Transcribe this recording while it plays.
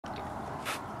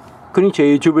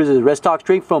Konnichiwa YouTubers, this is Red Stock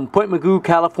straight from Point Mugu,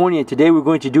 California. Today we're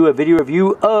going to do a video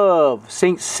review of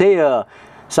Saint Seiya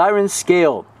Siren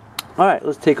Scale. Alright,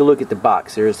 let's take a look at the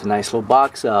box. There's a nice little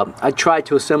box. I tried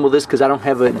to assemble this because I don't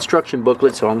have an instruction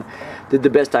booklet, so I did the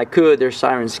best I could. There's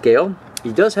Siren Scale.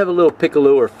 He does have a little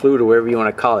piccolo or flute or whatever you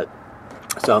want to call it.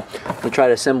 So I'm going to try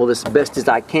to assemble this as best as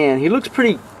I can. He looks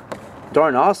pretty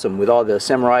darn awesome with all the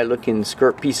samurai looking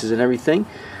skirt pieces and everything.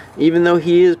 Even though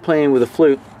he is playing with a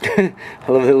flute. I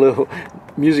love the little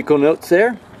musical notes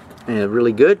there. And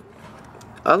really good.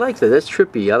 I like that. That's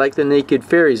trippy. I like the naked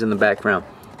fairies in the background.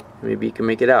 Maybe you can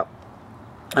make it out.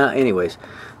 Anyways.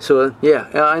 So, yeah.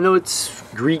 I know it's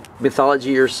Greek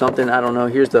mythology or something. I don't know.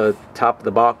 Here's the top of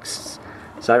the box.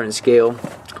 Siren Scale.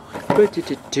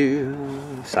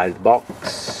 Side of the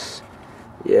box.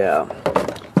 Yeah.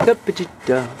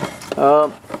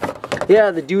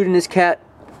 Yeah, the dude and his cat.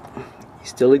 He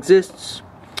still exists.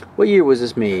 What year was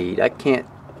this made? I can't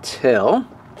tell.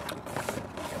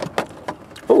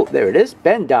 Oh, there it is.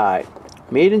 Bandai.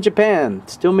 Made in Japan.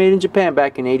 Still made in Japan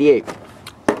back in '88.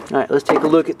 Alright, let's take a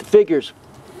look at the figures.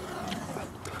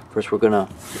 First we're gonna...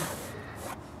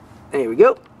 There we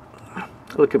go.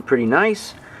 Looking pretty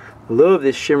nice. Love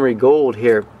this shimmery gold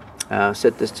here.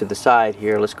 Set this to the side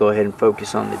here. Let's go ahead and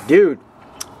focus on the dude.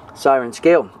 Siren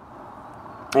Scale.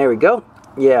 There we go.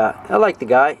 Yeah, I like the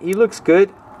guy. He looks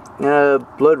good.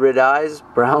 Blood red eyes,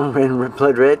 brown and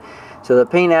blood red. So the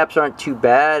paint apps aren't too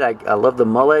bad. I love the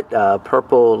mullet,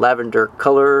 purple lavender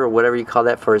color or whatever you call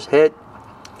that for his head.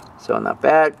 So not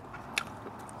bad.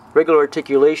 Regular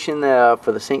articulation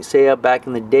for the Saint Seiya back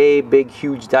in the day. Big,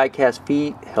 huge die-cast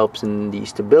feet helps in the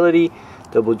stability.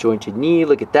 Double jointed knee.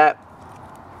 Look at that.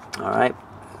 All right.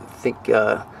 I think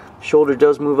shoulder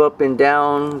does move up and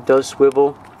down. Does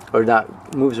swivel or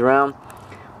not moves around.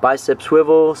 Bicep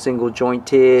swivel, single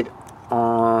jointed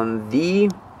on the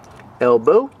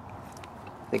elbow.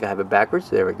 I think I have it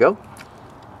backwards. There we go.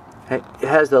 It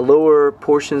has the lower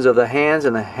portions of the hands,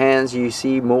 and the hands you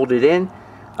see molded in.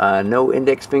 No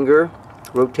index finger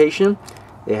rotation.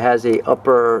 It has a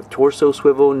upper torso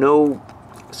swivel. No,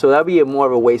 so that'll be more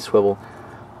of a waist swivel.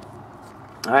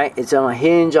 All right, it's on a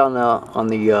hinge on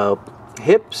the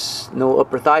hips. No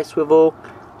upper thigh swivel.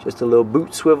 Just a little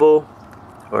boot swivel.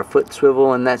 Or foot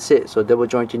swivel, and that's it. So double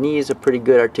jointed knee is a pretty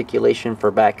good articulation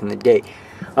for back in the day.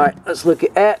 Alright, let's look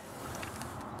at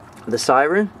the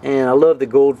Siren. And I love the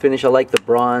gold finish. I like the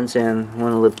bronze, and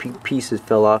one of the pieces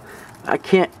fell off. I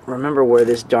can't remember where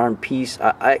this darn piece,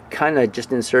 I kind of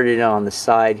just inserted it on the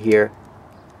side here.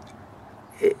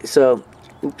 So,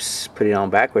 oops, put it on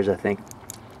backwards I think.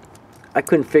 I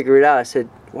couldn't figure it out. I said,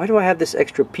 why do I have this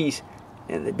extra piece?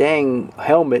 And the dang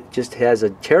helmet just has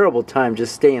a terrible time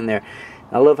just staying there.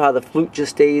 I love how the flute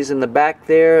just stays in the back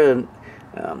there, and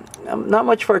not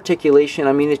much for articulation.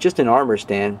 I mean, it's just an armor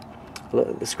stand.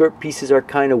 The skirt pieces are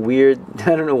kind of weird.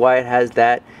 I don't know why it has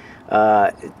that.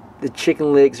 The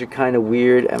chicken legs are kind of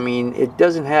weird. I mean, it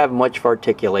doesn't have much for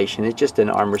articulation. It's just an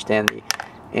armor stand,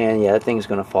 and yeah, that thing's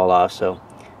gonna fall off. So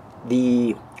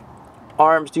the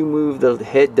arms do move, the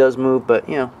head does move, but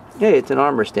you know, hey, it's an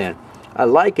armor stand. I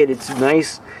like it. It's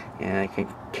nice, and I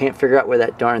can't figure out where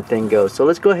that darn thing goes. So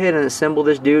let's go ahead and assemble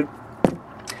this dude.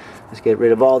 Let's get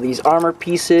rid of all these armor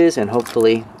pieces, and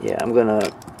hopefully, yeah, I'm gonna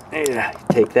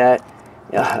take that.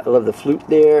 Yeah, I love the flute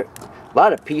there. A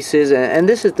lot of pieces, and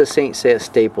this is the Saint Seiya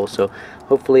staple. So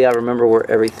hopefully, I remember where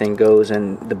everything goes,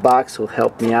 and the box will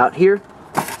help me out here.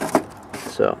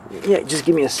 So yeah, just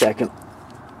give me a second.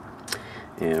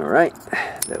 All right,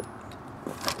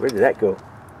 where did that go?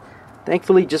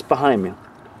 Thankfully, just behind me.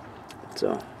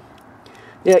 So.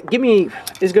 Yeah,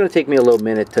 it's going to take me a little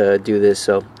minute to do this,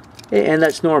 so, and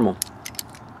that's normal.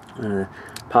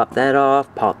 Pop that off,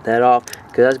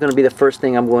 because that's going to be the first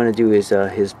thing I'm going to do is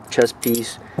his chest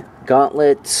piece,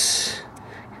 gauntlets.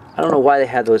 I don't know why they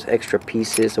have those extra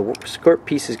pieces. The skirt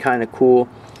piece is kind of cool,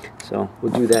 so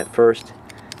we'll do that first.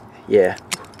 Yeah.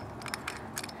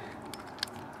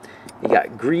 You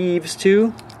got greaves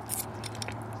too.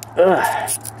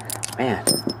 Ugh, man,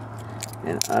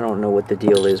 and I don't know what the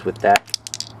deal is with that.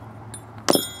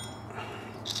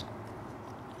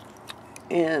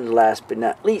 And last but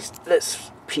not least,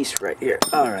 this piece right here.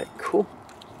 Alright, cool.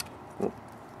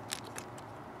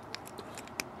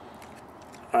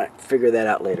 Alright, figure that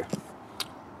out later.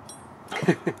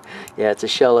 Yeah, it's a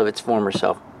shell of its former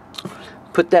self.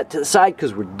 Put that to the side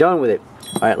because we're done with it.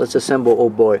 Alright, let's assemble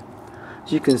old boy.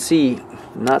 As you can see,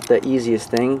 not the easiest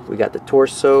thing. We got the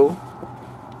torso.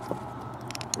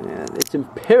 And it's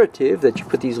imperative that you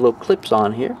put these little clips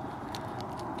on here.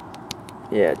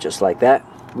 Yeah, just like that.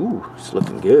 Ooh, it's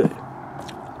looking good.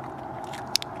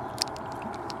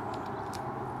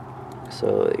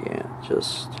 So yeah,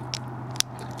 just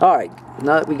alright,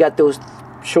 now that we got those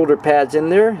shoulder pads in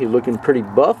there, he's looking pretty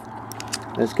buff.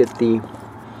 Let's get the,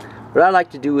 what I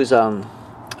like to do is I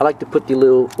like to put the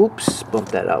little, oops, bump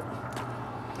that out,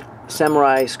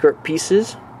 samurai skirt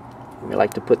pieces. I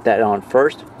like to put that on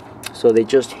first, so they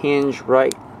just hinge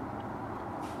right,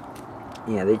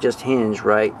 yeah, they just hinge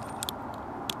right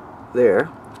there.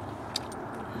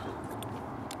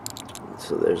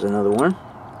 So there's another one.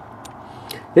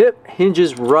 Yep,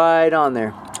 hinges right on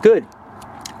there. Good.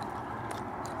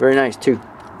 Very nice too.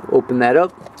 Open that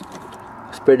up.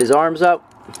 Spread his arms out.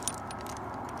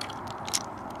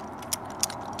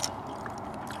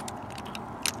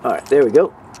 Alright, there we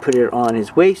go. Put it on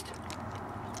his waist.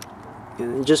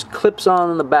 And it just clips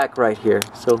on the back right here.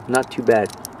 So not too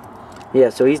bad. Yeah,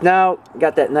 so he's now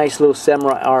got that nice little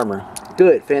samurai armor.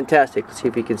 Good, fantastic. Let's see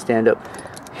if he can stand up.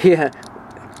 Yeah,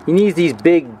 he needs these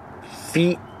big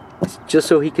feet just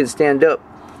so he can stand up.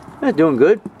 Doing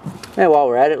good. And while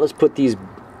we're at it, let's put these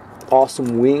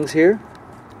awesome wings here.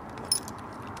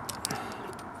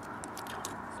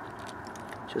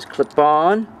 Just clip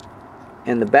on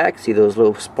in the back. See those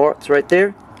little spots right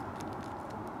there?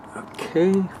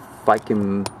 Okay, if I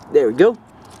can, there we go.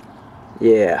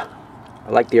 Yeah, I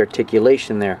like the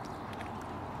articulation there.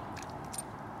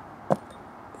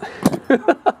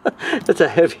 That's a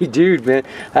heavy dude, man.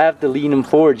 I have to lean him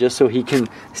forward just so he can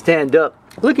stand up.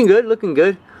 Looking good, looking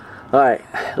good. Alright,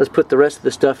 let's put the rest of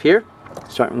the stuff here,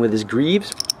 starting with his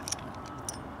greaves.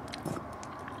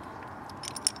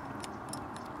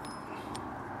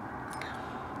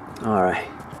 Alright,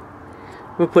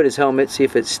 we'll put his helmet, see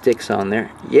if it sticks on there.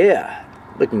 Yeah,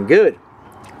 looking good.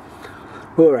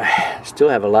 Alright, still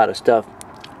have a lot of stuff.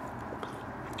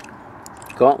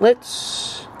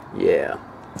 Gauntlets, yeah.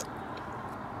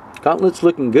 Gauntlets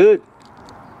looking good.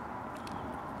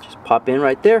 Just pop in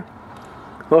right there.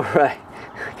 Alright,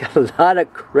 got a lot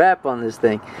of crap on this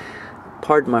thing.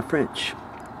 Pardon my French.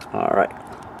 Alright.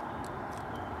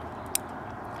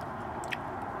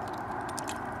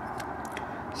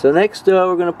 So next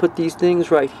we're going to put these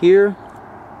things right here.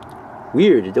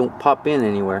 Weird, it don't pop in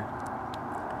anywhere.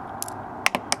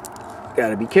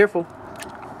 Gotta be careful.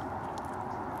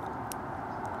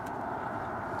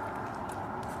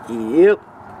 Yep.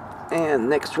 And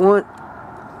next one.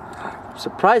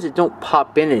 Surprised it don't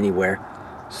pop in anywhere.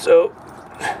 So,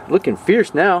 looking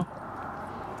fierce now.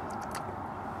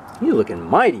 You're looking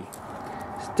mighty.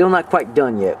 Still not quite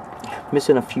done yet.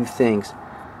 Missing a few things.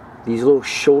 These little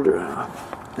shoulder.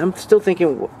 I'm still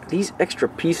thinking these extra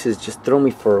pieces just throw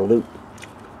me for a loop.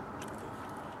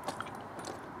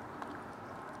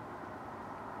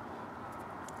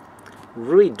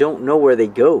 Really don't know where they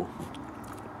go.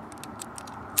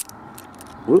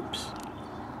 Whoops.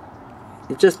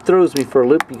 It just throws me for a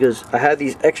loop because I have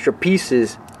these extra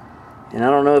pieces and I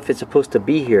don't know if it's supposed to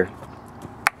be here.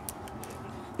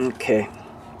 Okay.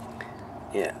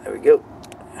 Yeah, there we go.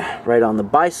 Right on the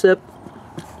bicep.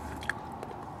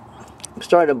 I'm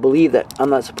starting to believe that I'm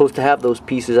not supposed to have those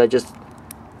pieces. I just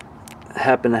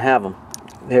happen to have them.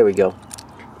 There we go.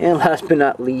 And last but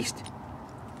not least,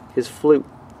 his flute.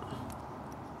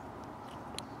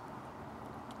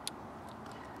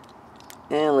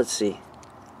 And let's see.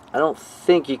 I don't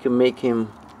think you can make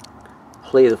him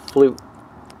play the flute.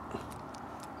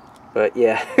 But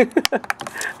yeah.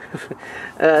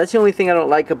 That's the only thing I don't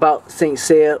like about Saint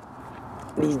Seiya.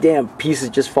 These damn pieces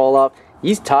just fall off.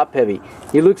 He's top heavy.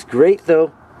 He looks great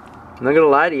though. I'm not gonna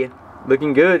lie to you.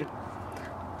 Looking good.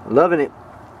 Loving it.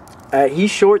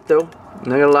 He's short though. I'm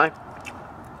not gonna lie.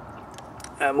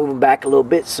 Move him back a little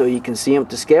bit so you can see him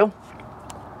to scale.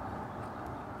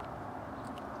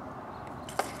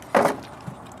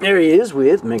 There he is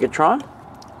with Megatron.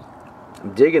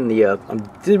 I'm digging the, I'm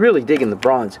really digging the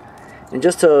bronze. And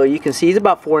just so you can see, he's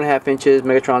about 4.5 inches.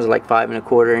 Megatron's like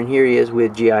 5.25, and here he is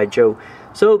with G.I. Joe.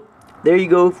 So there you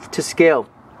go to scale.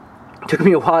 It took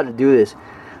me a while to do this.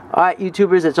 Alright,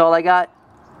 YouTubers, that's all I got.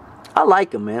 I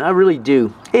like him, man. I really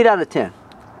do. 8 out of 10.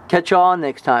 Catch y'all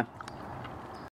next time.